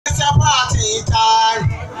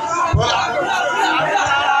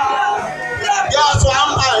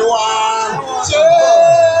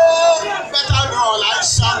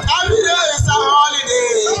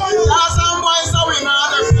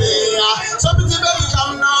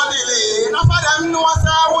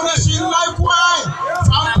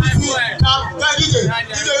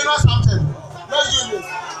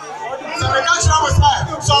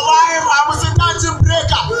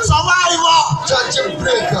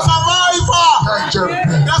Survivor!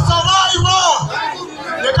 The survivor!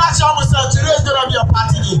 You catch up with today is gonna be a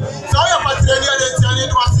party. So you're party and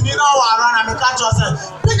you was in our run and catch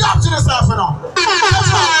yourself. Pick up to yourself now.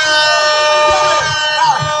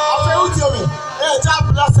 Tell me, hey,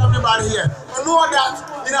 God bless everybody here. You know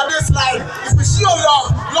that in this life, if we see your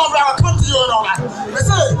love will come to you and all that. We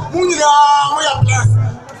say, we are blessed.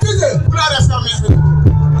 DJ, put out that for me.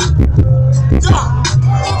 Yeah.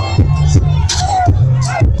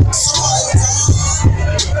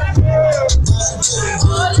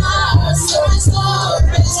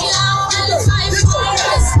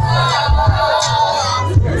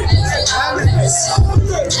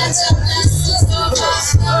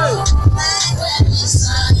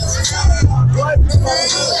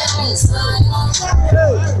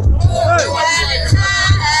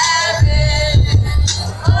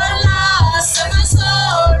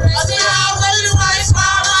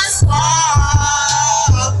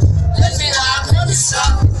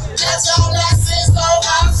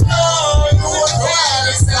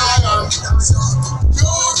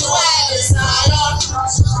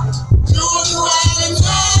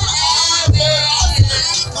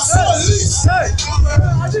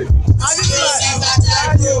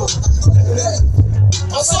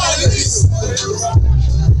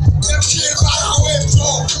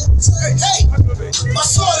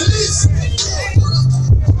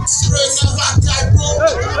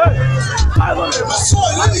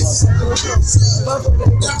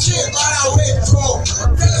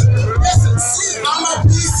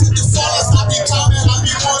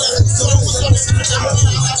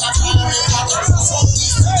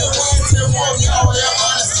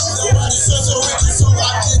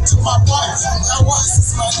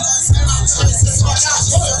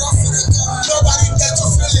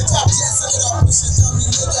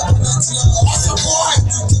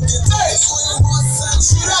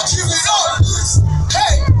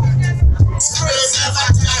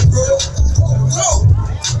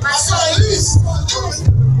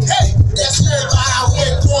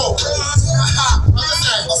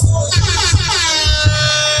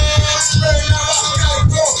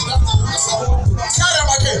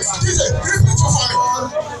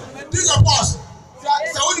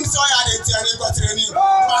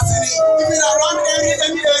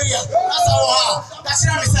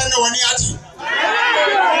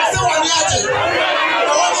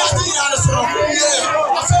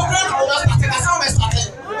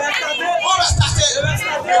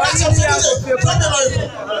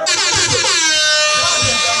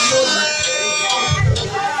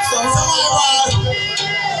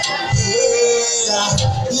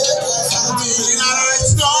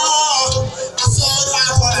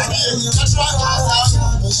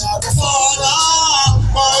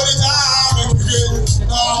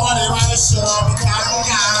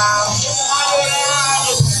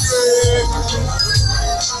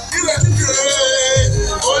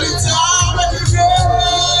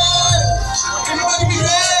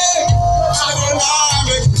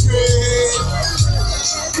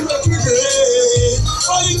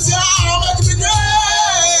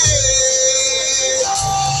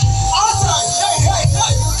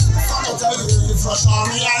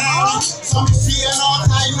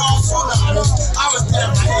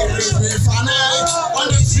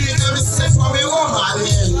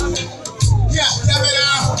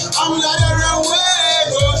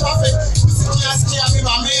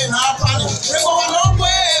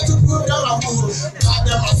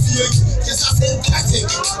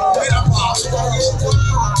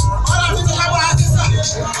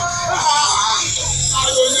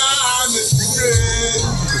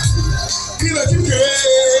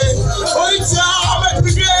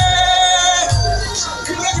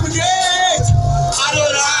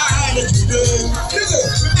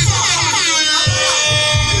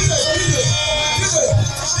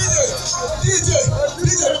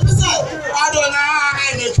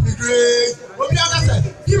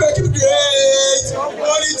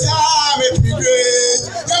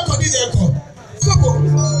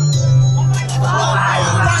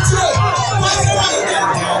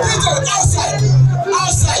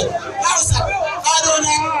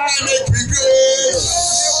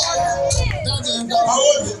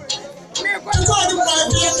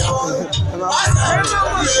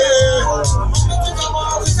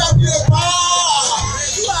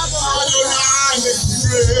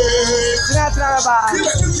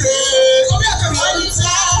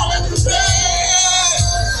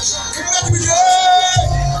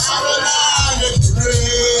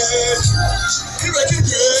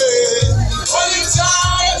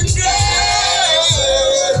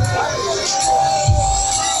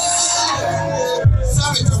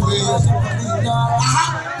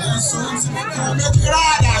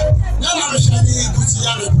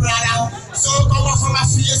 So come on from my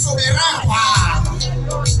feet, so be right.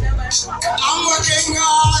 I'm working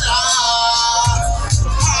harder,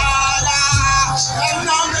 and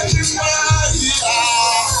I'm making money.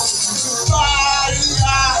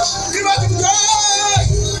 Give it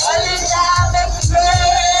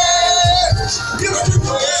to me. Give it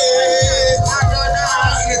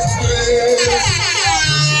to me.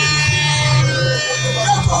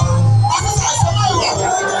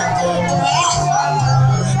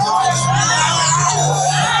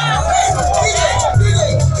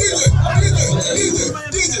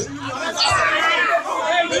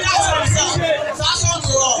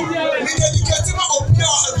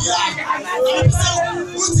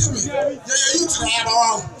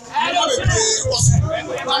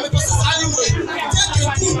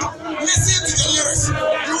 Listen to the lyrics.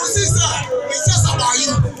 You will see, sir, it's just about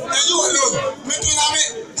you and you alone. Making that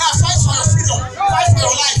fight for your freedom, fight for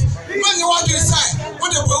your life. When you want to decide, what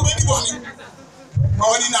the boy will make money.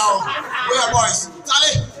 Money now. Where are boys?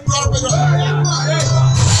 Charlie, brother.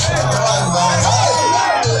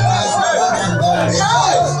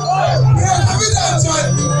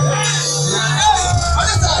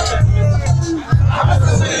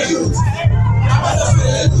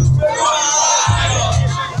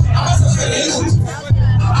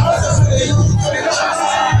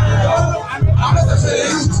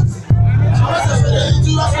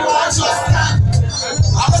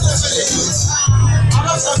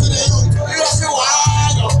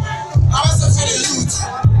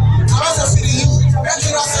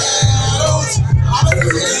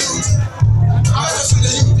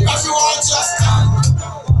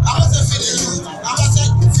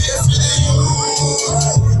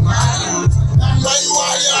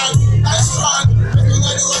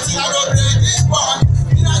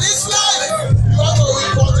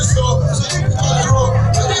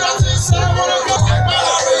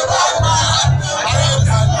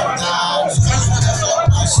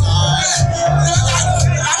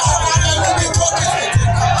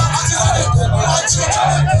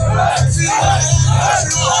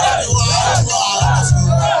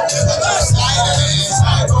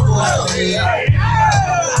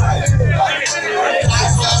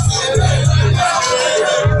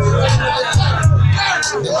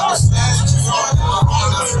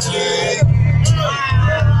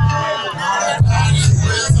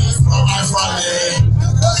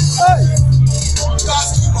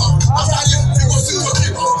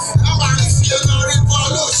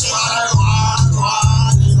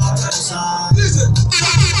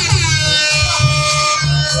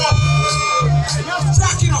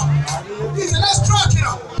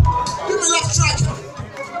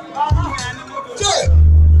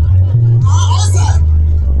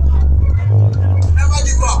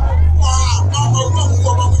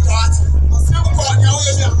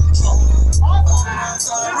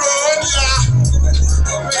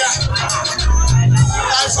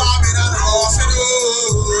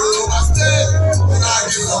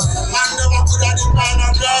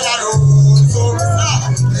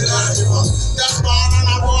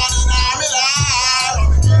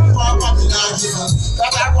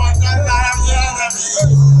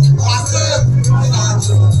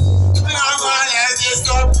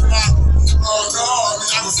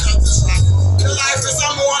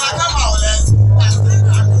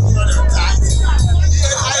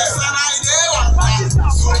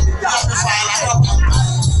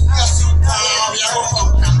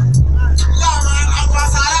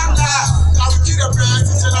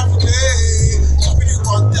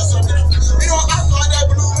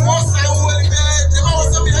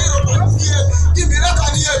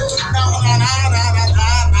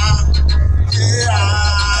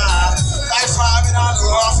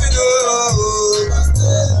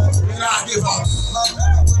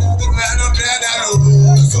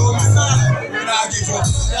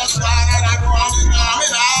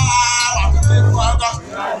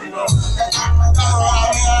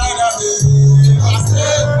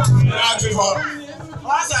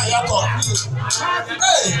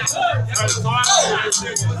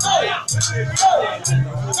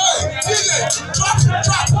 Hey, DJ,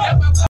 drop.